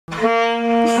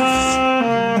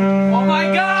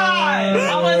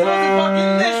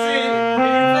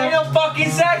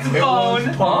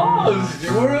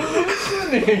We're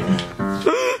listening.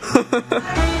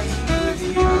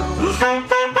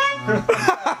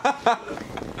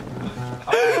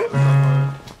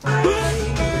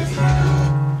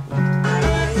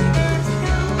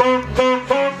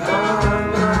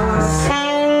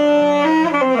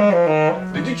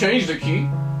 Did you change the key?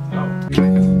 No.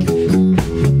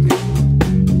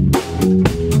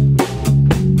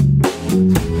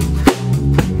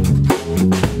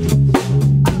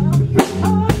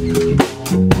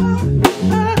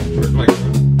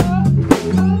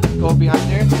 Go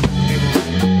behind there.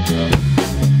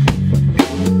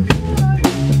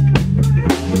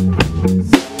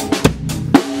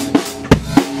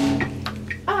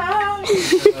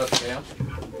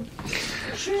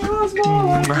 She was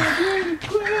more like a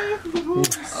cliff who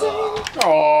sang.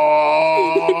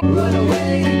 Run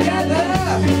away together.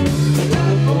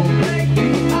 Love will break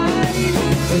the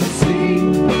ice and see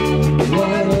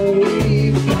what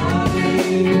we find.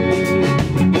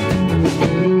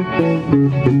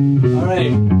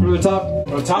 Alright, from the top.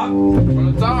 From the top? From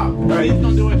the top. Alright,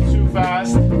 don't do it too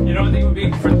fast. You know what I think would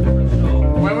be for the show?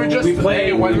 When we're just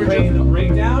playing, when we're just the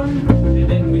breakdown, and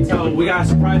then we tell we got a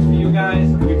surprise for you guys.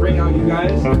 We bring out you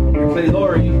guys. We play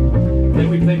Lori. Then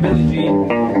we play Billie Jean.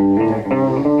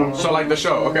 So like the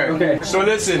show, okay. Okay. So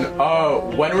listen,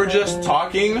 when we're just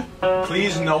talking,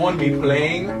 please no one be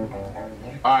playing.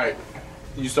 Alright.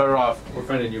 You start off. We're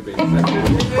finding you, baby. You broke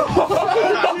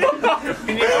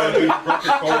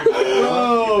your cord.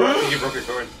 Whoa! You broke your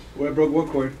cord. What broke what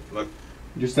cord? Look.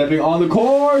 You're stepping on the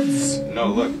cords! No,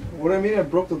 look. What do I mean I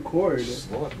broke the cord?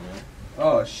 Slow up, man.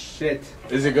 Oh, shit.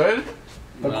 Is it good?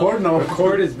 The cord, no. The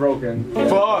cord is broken.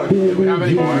 Fuck! Do we have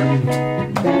any more?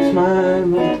 That's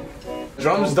my...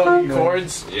 Drums don't need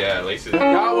chords? Yeah, lace it.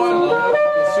 Got one!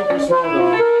 It's super small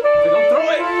though. Don't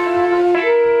throw it!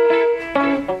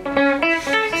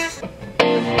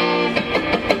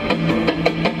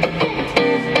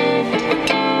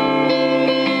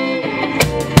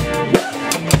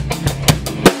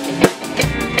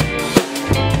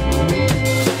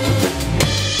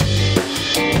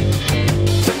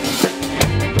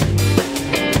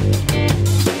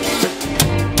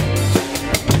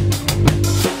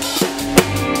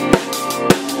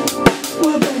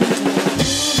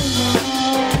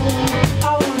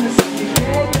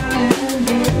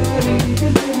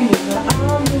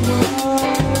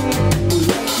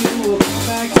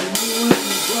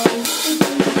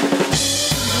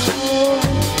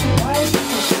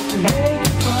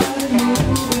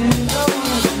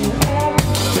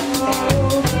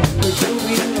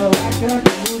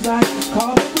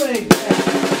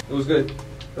 It was good.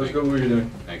 That was good what you were doing.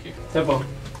 Thank you. Tempo.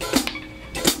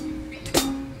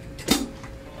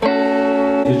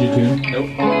 Did you tune? Nope.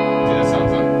 Yeah,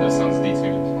 that sounds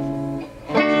detuned.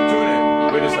 Tune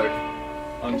it. Wait a sec.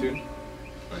 Untune.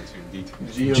 Untune.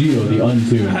 Detuned. Geo the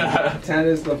untuned. 10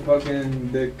 is the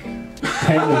fucking dick. 10 is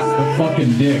the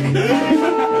fucking dick.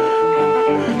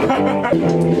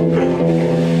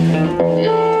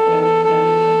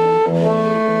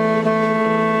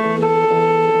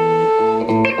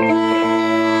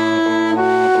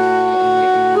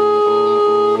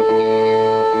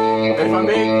 If I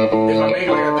make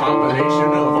like a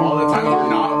compilation of all the times we're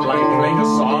not like playing a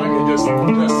song and just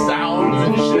the sounds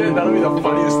and shit, that'll be the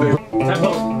funniest thing.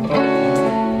 Tempo.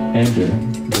 Enter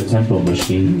the tempo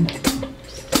machine.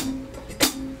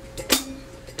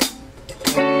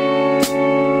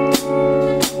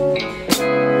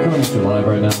 Coming to live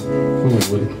right now. Forward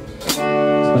with it's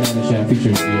Brian and Chant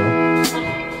featuring Gio.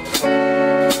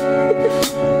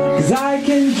 Cause I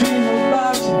can dream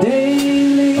about you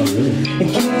daily. Oh really? And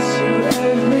kiss you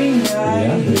every night.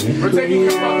 Yeah, baby. We're taking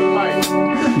your fucking mic.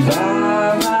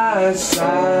 By my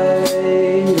side.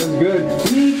 That's good.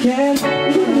 We can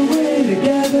run away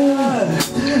together.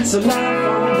 So life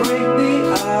won't break the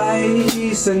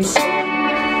ice and see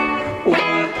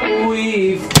what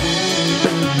we've done.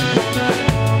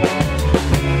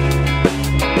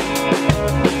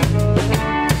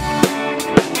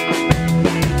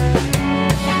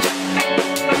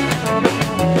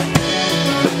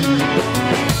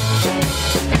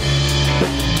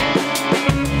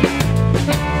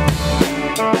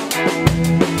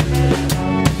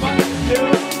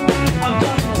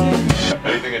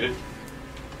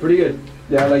 Pretty good.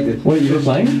 Yeah, I liked it. Wait, you were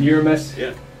playing? You're a mess.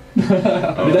 Yeah.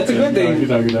 That's a good thing.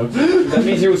 That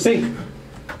means you were sync.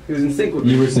 He was in sync with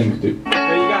me. You were sync, dude.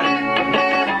 Yeah, you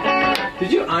got it.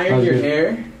 Did you iron your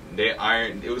hair? they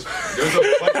ironed. There was a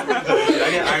bunch of I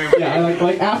didn't iron. Yeah,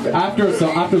 like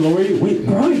after Lori. Wait,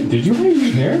 Brian, did you iron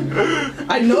your hair?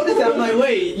 I noticed that. I'm like,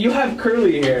 wait, you have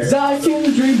curly hair. I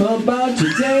can dream about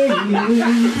your day.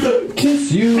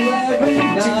 Kiss you every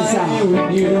night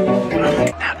with you.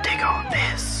 Now take on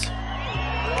this.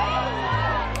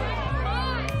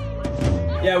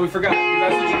 Yeah, we forgot.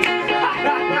 That's what you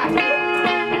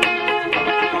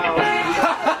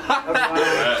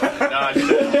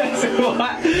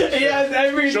He has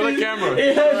everything. Show the camera.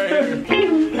 He has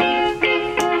everything.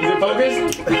 Is it focused?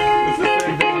 It's the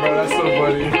same thing, bro. That's so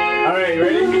funny. Alright,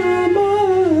 ready?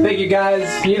 Thank you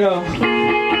guys. You know,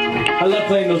 I love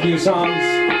playing those new songs.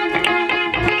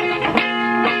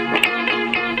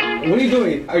 What are you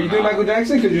doing? Are you doing Michael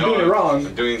Jackson? Because you're doing it wrong.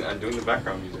 I'm doing the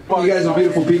background music. You guys are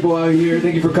beautiful people out here.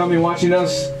 Thank you for coming and watching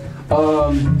us.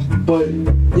 But,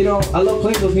 you know, I love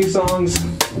playing those new songs.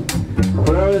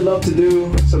 What I really love to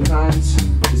do sometimes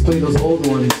is play those old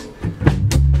ones.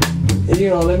 And, you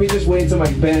know, let me just wait until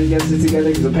my band gets it together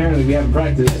because apparently we haven't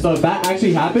practiced. So if that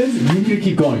actually happens, you need to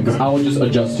keep going because I will just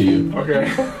adjust to you. Okay.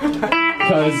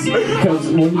 Because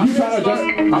when you try to adjust,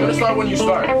 I'm gonna start when you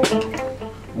start.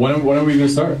 When are we gonna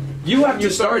start? You have to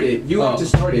start it. You have to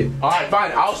start it. Alright,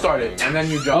 fine. I'll start it, and then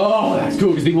you jump. Oh, that's cool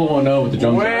because people won't know what the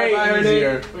drums are. Way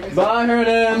easier. Bye,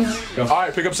 Hernan.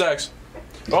 Alright, pick up sax.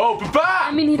 Oh, papa!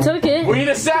 I mean, he took it. We need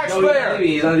a sax player.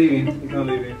 He's not leaving. He's not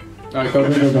leaving. Alright, go.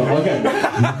 Okay.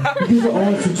 You guys are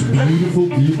all such beautiful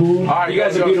people. Alright, You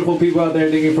guys are beautiful people out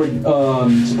there. Thank you for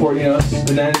supporting us,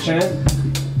 Banana Chant.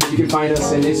 You can find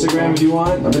us on Instagram if you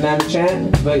want, Banana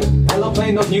Chant. But I love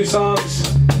playing those new songs.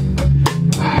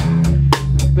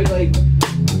 But like,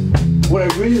 what I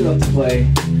really love to play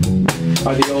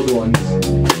are the older ones.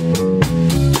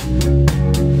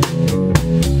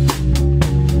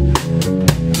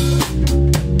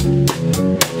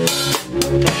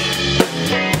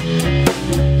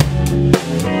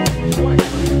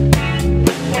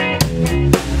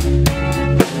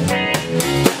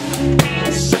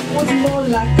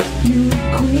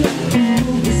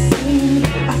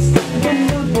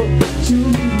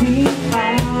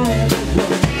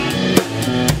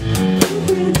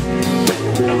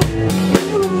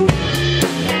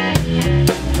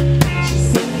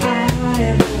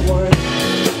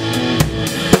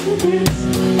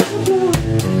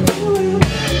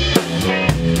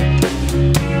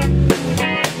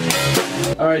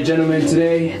 Alright, gentlemen,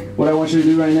 today, what I want you to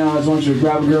do right now is I want you to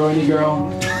grab a girl, any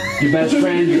girl, your best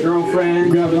friend, your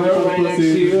girlfriend, grab a girl right next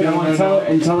to you, and I want to tell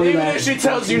her Even that. if she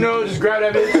tells you no, just grab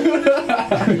that bitch.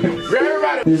 Grab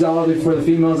everybody. This is all for the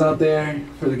females out there,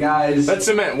 for the guys. Let's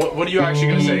cement. What are you actually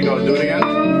gonna say? Go do it again.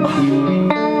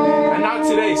 And not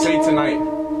today. Say tonight.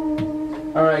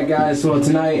 Alright, guys, so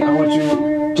tonight, I want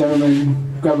you, gentlemen,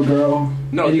 grab a girl.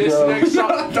 No, any this girl. next song,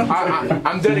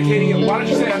 I'm dedicating it. Why don't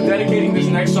you say I'm dedicating this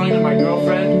next song to my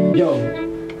girlfriend? Yo,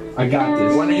 I got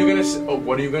this. When are you gonna?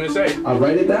 What are you gonna say? I'll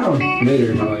write it down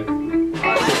later in my life.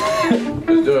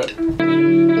 Let's do it.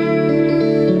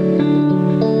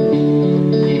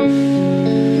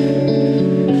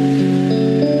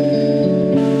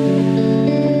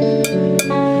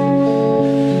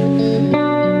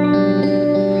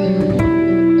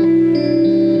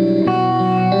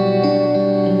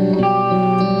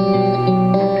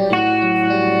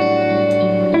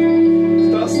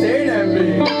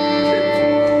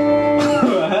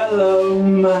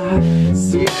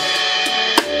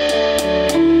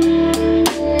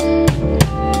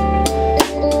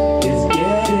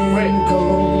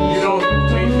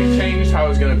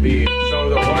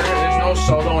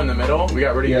 We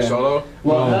got rid of your solo.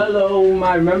 Well, hello,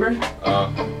 my remember?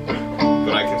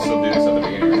 But I can still do this at the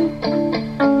beginning.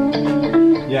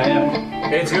 Yeah.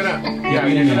 It's gonna. Yeah,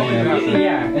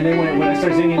 and then when I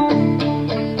start singing,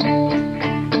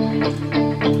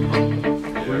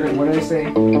 what did I say?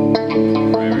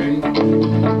 Ready? I'm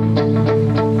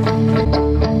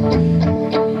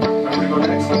gonna go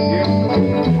next. Here.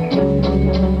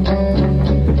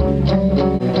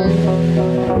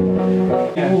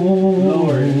 Yeah.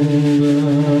 Lower.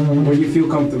 Where you feel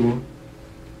comfortable.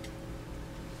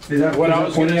 Is that what I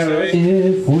was gonna say?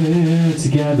 If we're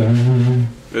together.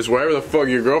 It's wherever the fuck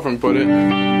your girlfriend put it.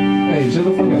 Hey, shut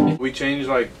the fuck up. We changed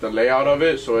like the layout of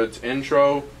it, so it's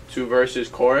intro, 2 verses,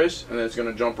 chorus, and then it's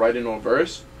gonna jump right into a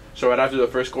verse. So right after the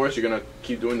first chorus, you're gonna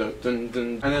keep doing the dun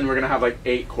dun, and then we're gonna have like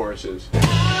 8 choruses.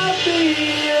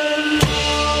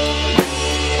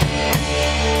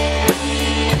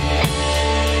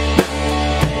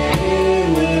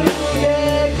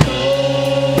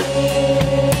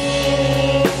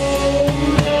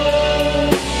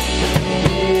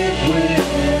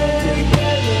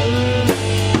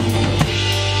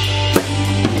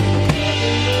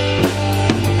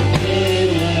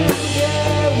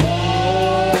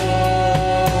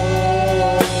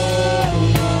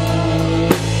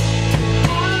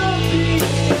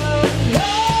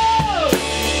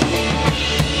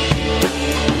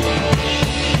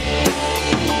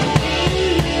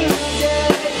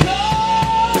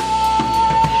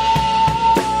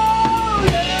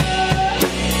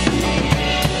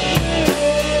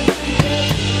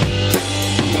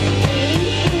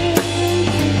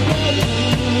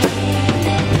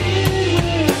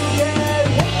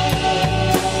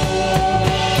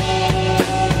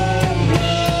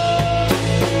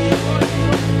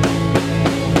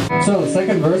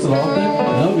 second verse of all thing,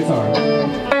 no guitar. Just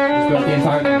throughout the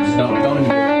entire thing. Just don't even do it.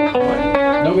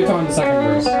 No guitar in the second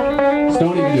verse. Just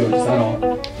don't even do it, just at all.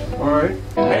 Alright.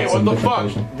 Hey, what the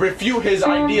fuck? Refute his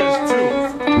ideas too.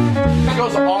 He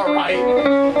goes, alright.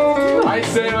 I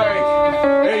say like,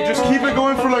 hey, just keep it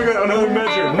going for like another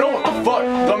measure. No, what the fuck?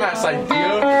 Dumbass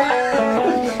idea.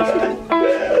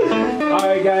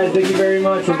 Alright guys, thank you very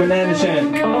much for Banana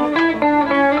Chant.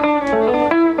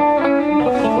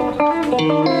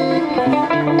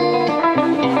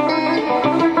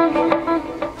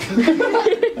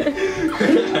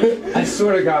 I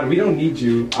swear to God, we don't need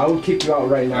you. I will kick you out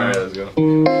right now. Alright, let's go.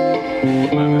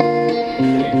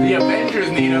 The Avengers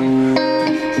need him.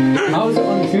 How is it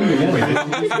untuned again?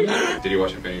 Wait, did you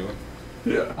watch Infinity War?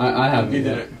 Yeah. I haven't. He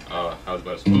didn't. Oh, I was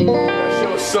about to That shit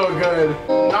was so good.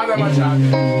 Not that much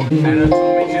happened. And then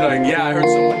told me, she's like, yeah, I heard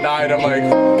someone died. I'm like,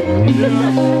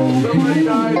 yeah, somebody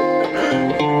died.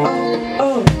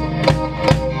 Oh.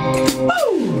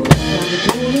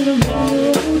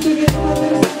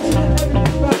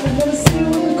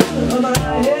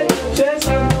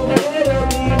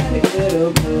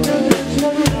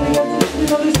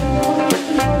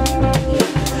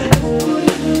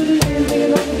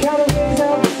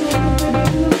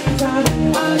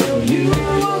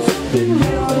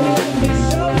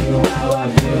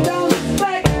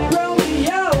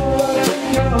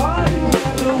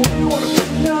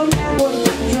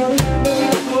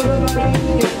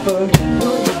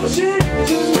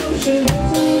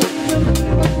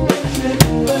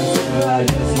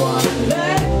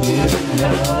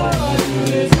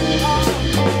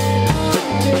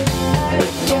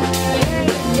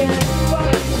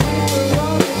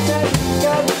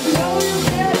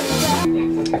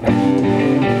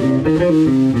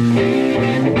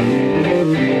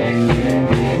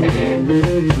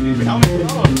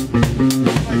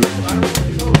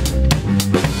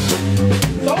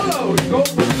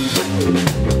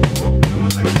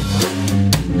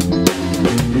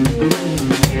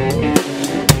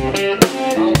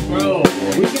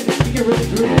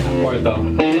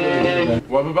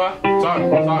 What, Baba?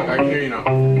 Talk, I can hear you now.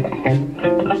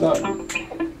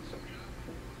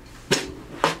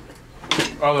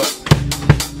 Oh, look.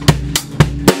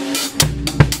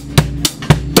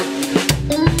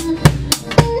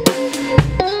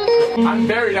 I'm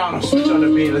very down to switch on the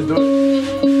beat. Let's do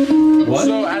it. What?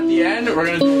 So at the end, we're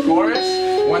gonna do a chorus.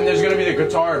 When there's gonna be the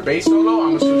guitar or bass solo,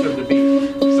 I'm gonna switch up the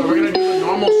beat. So we're gonna do the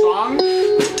normal song,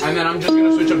 and then I'm just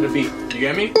gonna switch up the beat. You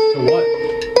get me? To what?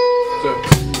 So.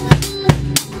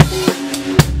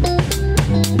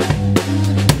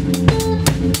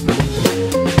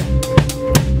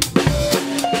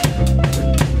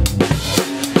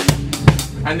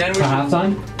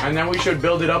 And then we should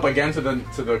build it up again to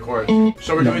the chorus.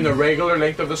 So we're doing the regular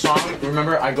length of the song.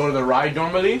 Remember, I go to the ride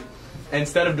normally.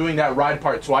 Instead of doing that ride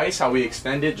part twice, how we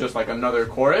extend it just like another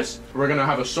chorus, we're gonna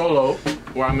have a solo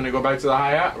where I'm gonna go back to the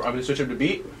hi-hat. I'm gonna switch up the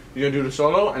beat. You're gonna do the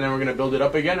solo, and then we're gonna build it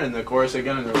up again and the chorus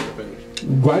again, and then we're gonna finish.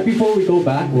 Right before we go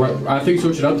back, after you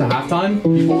switch it up to halftime,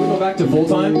 before we go back to full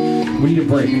time, we need a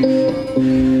break.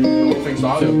 The whole thing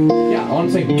stops? Yeah, all I'm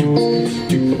saying,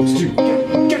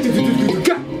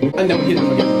 and then we hit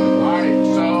it again. Alright,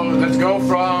 so let's go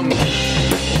from...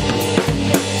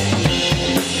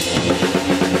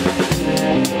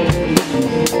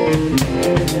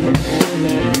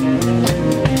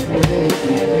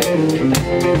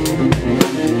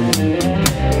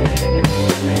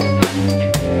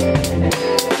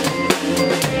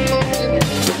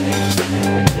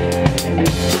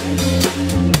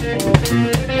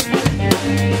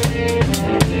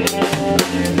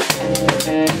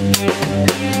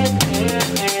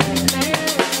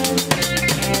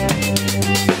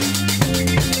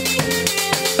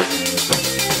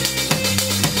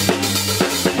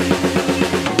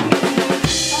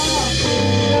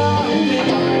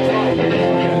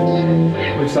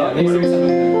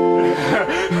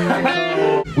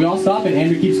 We all stop and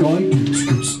Andrew keeps going.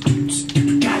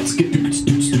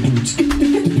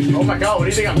 Oh my god, what do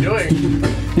you think I'm doing?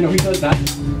 You know, he does that.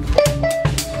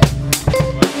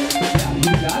 Yeah, he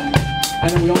does that. And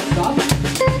then we all stop.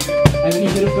 And then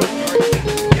he did a film.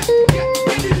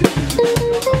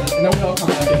 And then we all come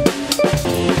back in.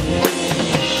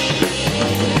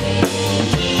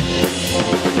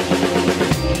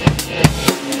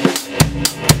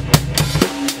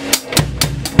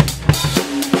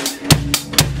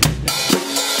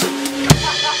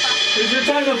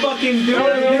 Fucking do it.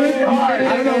 It's really hard. I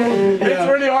don't know. It's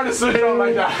really hard to switch it up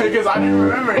like that because I don't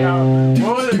remember now.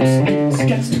 What was it?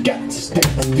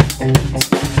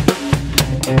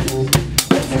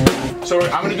 So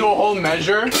I'm gonna do a whole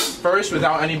measure first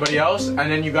without anybody else,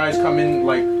 and then you guys come in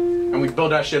like and we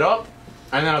build that shit up,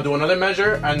 and then I'll do another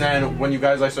measure, and then when you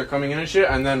guys like start coming in and shit,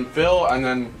 and then fill, and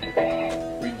then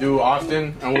we do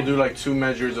often, and we'll do like 2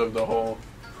 measures of the whole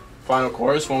final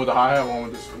chorus, one with the hi-hat,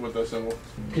 one with the cymbal.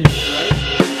 Listen.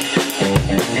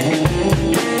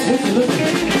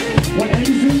 When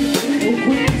anything, we'll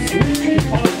quickly switch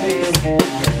on pace.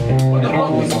 What the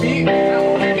fuck was beat? That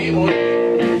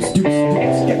was beat.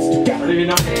 Gets together. Maybe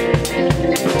not.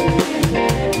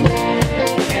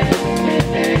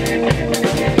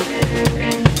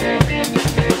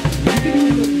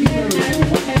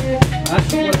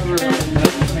 That's whatever.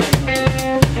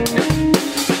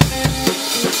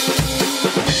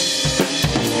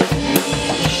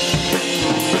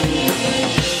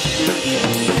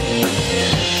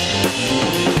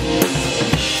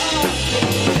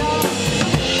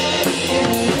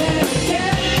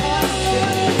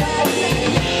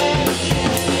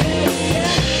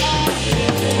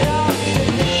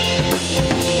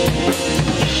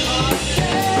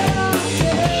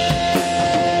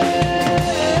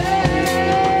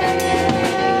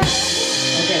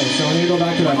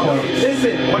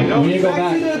 Listen, We need to go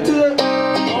back. to the